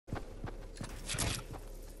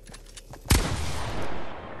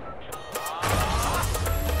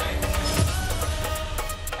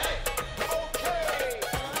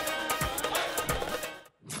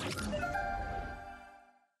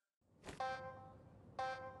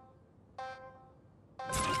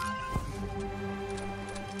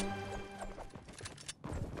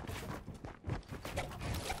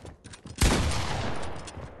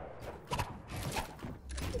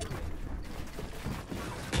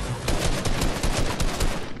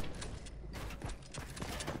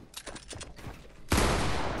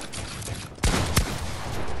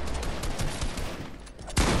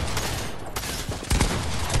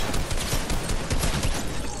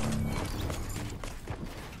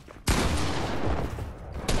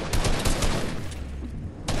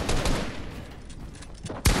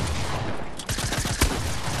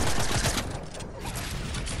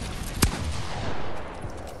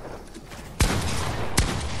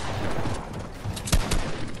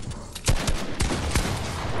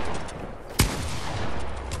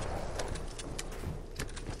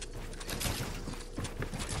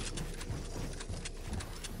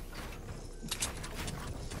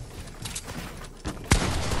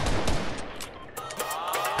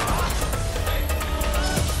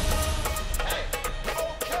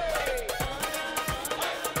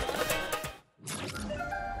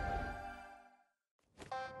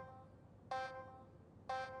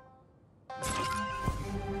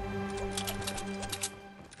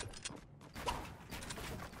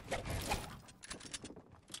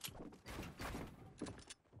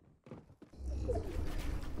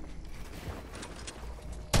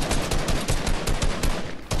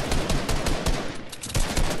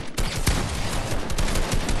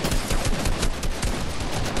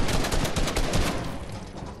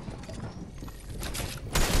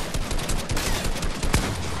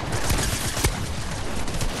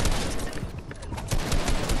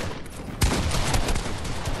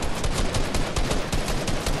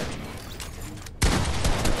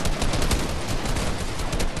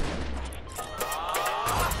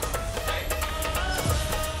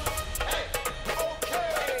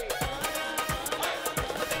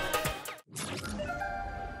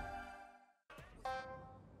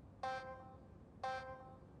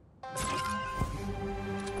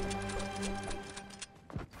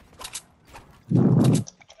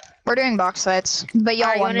We're doing box fights, but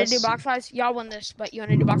y'all you won wanna this. do box fights? Y'all won this, but you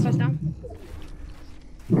wanna do box fights now?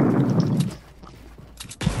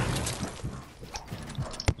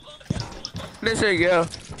 Let's say yeah.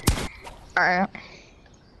 Alright.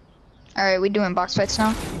 Alright, we doing box fights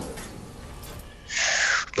now?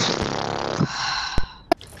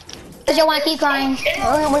 Cause you wanna keep crying.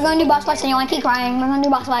 We're gonna do box fights and you wanna keep crying. We're gonna do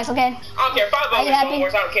box fights, okay? I don't care. 5 Are you votes. happy? I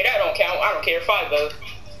don't care. That don't count. I don't care. 5 votes.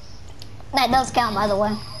 That does count, by the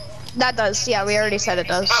way. That does, yeah, we already said it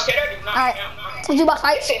does. I don't care. That does not Alright, count. let's do box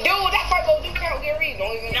fights. Dude, that 5 vote do count. Gary,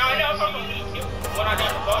 don't even. No, when I got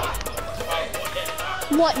the vote.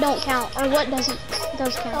 What don't count or what does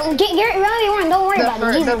count? Get Garrett, really, Warren, don't worry about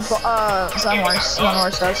it. Jesus. Zone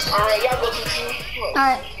Wars does. Alright, y'all go to team.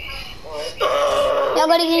 Alright. Y'all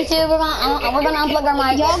go to team 2. We're gonna unplug our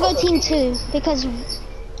mic. Y'all go team 2 because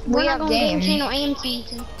we're not have going game. to game channel and team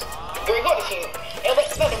 2. Gary, go to team.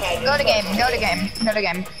 Go to game, go to game, go to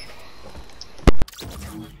game.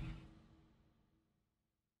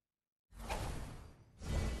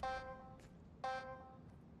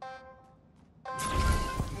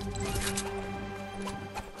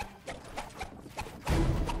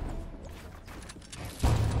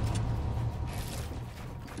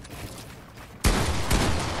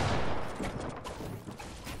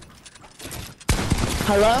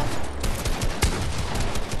 Hello?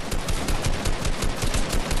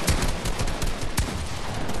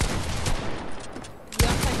 You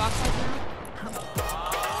wanna play box fights now?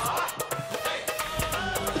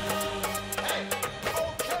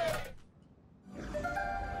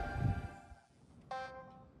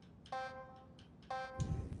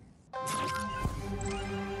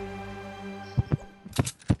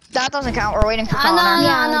 That doesn't count, we're waiting for No, Connor.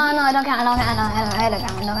 no, it don't count, it don't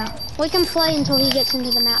count. We can play until he gets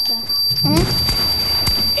into the map though.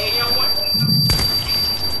 Hey, you know what?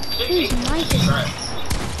 Who's mic is that?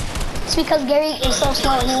 It's because Gary is so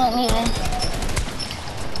slow and he won't mute me.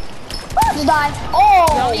 Just died.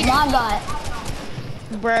 Oh my god.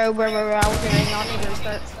 Bro, I was getting y'all need to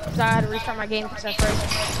restart. Cause I had to restart my game because I froze.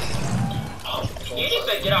 You just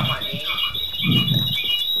said get off my game.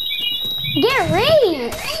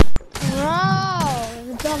 Gary!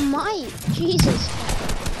 Bro, the mic. Jesus.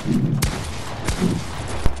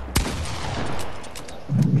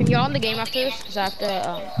 Can y'all in the game after this? Cause I have to,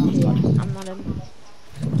 I'm not in.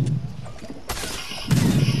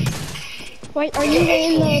 Wait, are you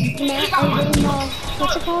in the map? Are you in the,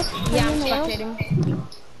 what's it called? Yeah, I'm in the rails? spectating.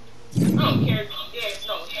 I don't care. Yeah,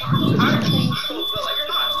 no. Like you're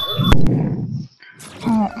not.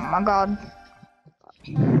 Oh my god.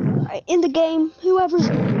 Alright, in the game, whoever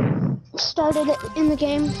started it in the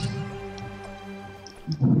game.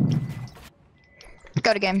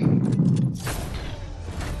 Go to game.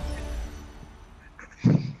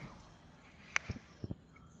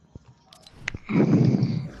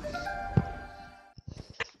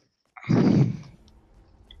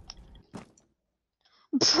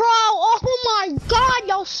 Bro, oh my god,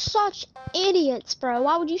 y'all such idiots, bro.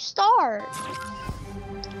 Why would you start?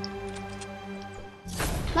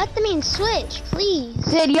 Let the man switch, please.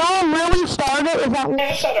 Did y'all really start it? Is that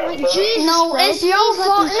what? Shut up, Like, bro. Jesus, No, bro, it's please your let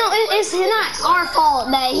fault. them- No, it's not our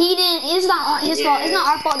fault that he didn't. It's not his fault. It's not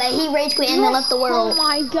our fault that he rage quit and then left the Oh world.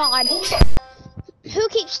 my god. Who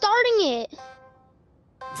keeps starting it?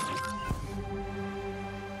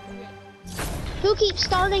 Who keeps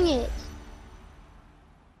starting it?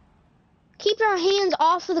 Keep your hands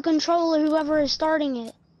off of the controller, whoever is starting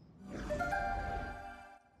it.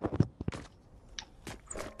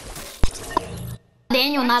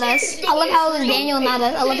 Daniel, not us. I love how it was Daniel, not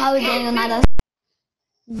us. I love how it was Daniel, not us.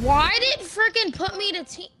 Why did it freaking put me to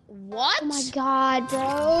team? What? Oh my god,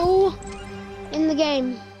 bro. In the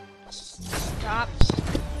game. Stop.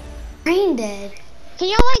 Brain dead. Can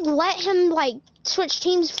y'all like let him like switch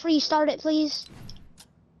teams before you start it, please?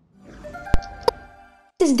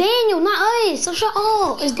 It's Daniel, not us. So shut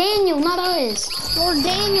up. It's Daniel, not us. Or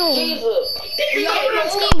Daniel. Y'all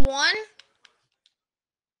on team 1?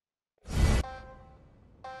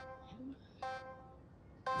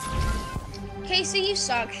 Casey, you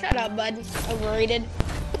suck. Shut up, bud. Overrated.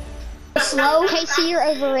 Slow. Casey, you're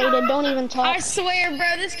overrated. Don't even I talk. swear, bro,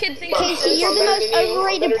 this kid thinks Casey, you're the most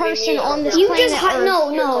overrated person on this You planet just hype. Earth.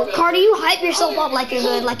 No, Carter, you hype yourself up like you're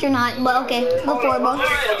good, like you're not. But okay, go for it, bro.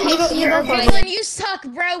 Casey, you're overrated. Jalen, you suck,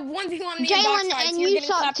 bro. 1v1 me in box Jalen, fights. and You're you getting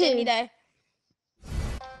suck clapped too. any day.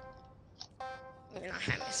 You're not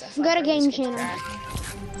having yourself Go up, to bro. game This kid's channel.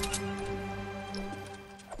 trash.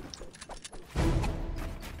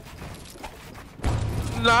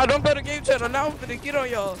 Nah, don't go to game channel. Now I'm gonna get on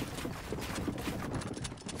y'all.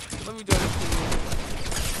 Let me join this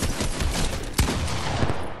team.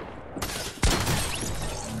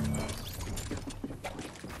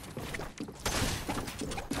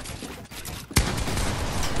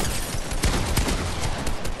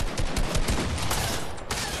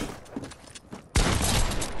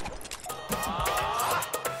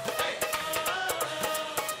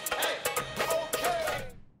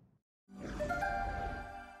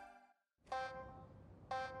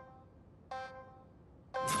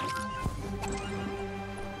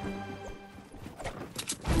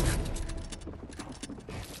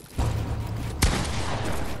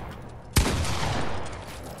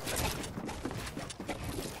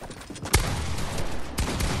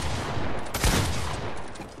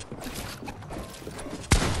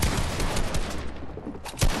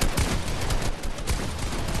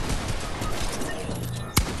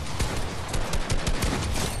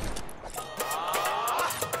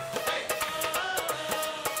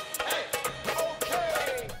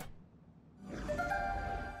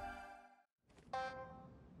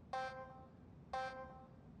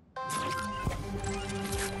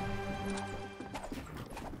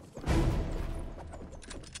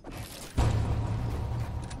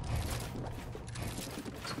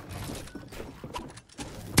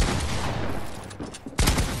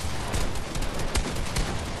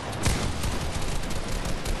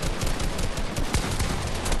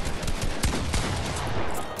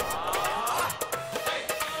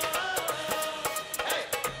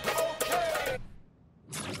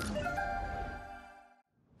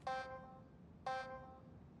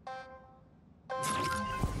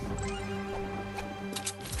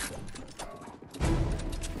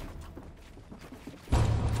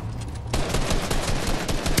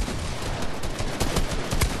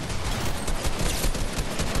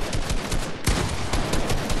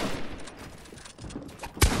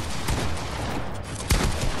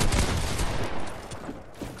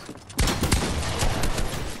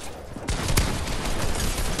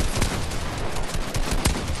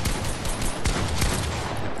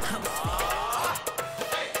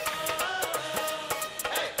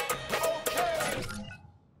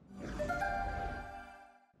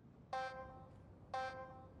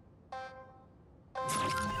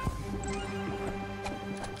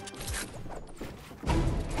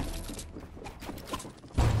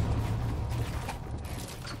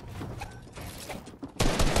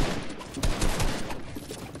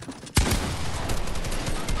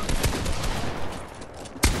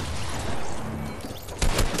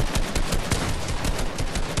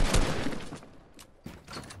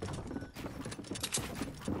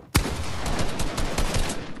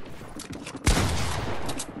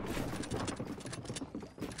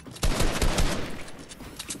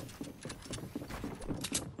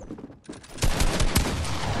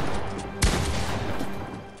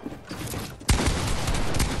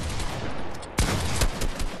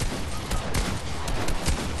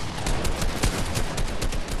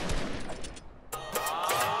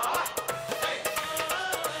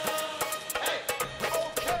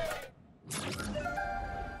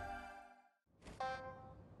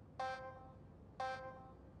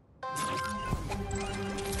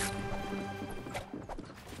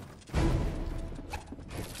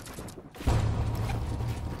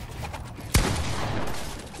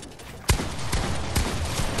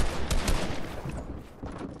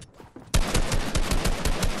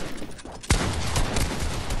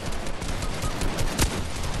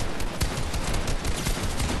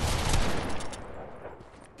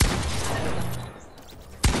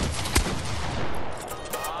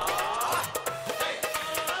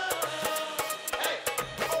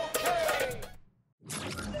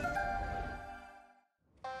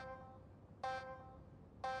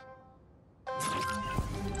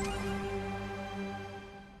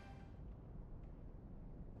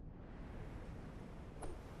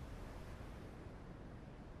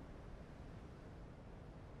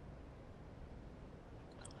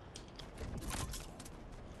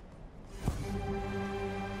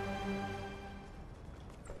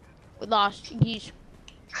 lost. Geese.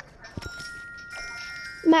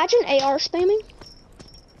 Imagine AR spamming.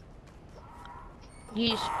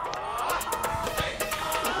 Geese.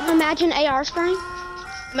 Imagine AR spamming.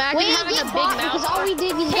 Imagine We having a get big bought mouse. because all we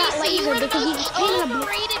did was got Casey, you laser were the because you most just came in a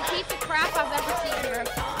overrated piece of crap I've ever seen here.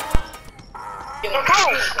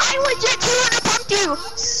 I legit 200 pumped you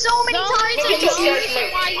so many The times. only reason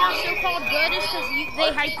why you're so-called good is because they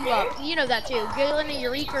hype you up. You know that too. Galen and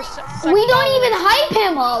Eureka are We don't even hype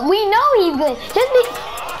him up. We know he's good.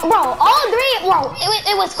 Bro, all three, bro,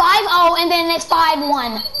 it was 5-0 and then it's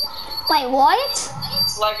 5-1. Like, what?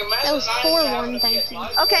 Like, imagine That was 4-1, thank you.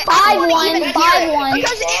 Okay, I don't wanna 5-1, even hear it, 5-1.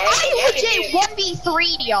 because I legit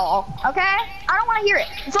 1v3'd y'all, okay? I don't want to hear it.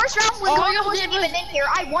 First round when Gordon wasn't even in here,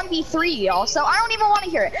 I 1v3'd y'all, so I don't even want to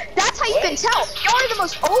hear it. That's how you can tell. Y'all are the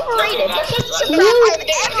most overrated piece of crap I've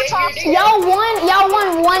ever talked to. Y'all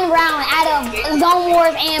won one round out of Zone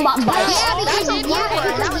Wars and Box Fights. That's a war.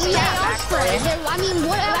 That was bad. I mean,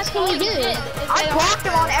 what else can we do? I blocked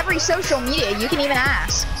him on every social media. You can even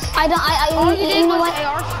ask. All you You did know was what?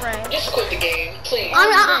 AR spray. Just quit the game, please.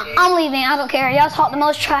 I'm leaving. I don't care. Y'all talk the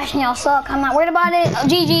most trash and y'all suck. I'm not worried about it.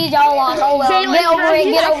 GG's, y'all lost. Oh well. Jalen, Get over it.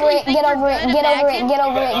 you Get over actually it. think Get you're over it. good Get at over it. Madden? Get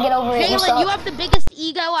over it. Get over it. You Jalen, you suck. have the biggest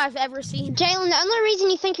ego I've ever seen. Jalen, the only reason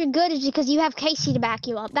you think you're good is because you have Casey to back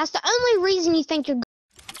you up. That's the only reason you think you're good.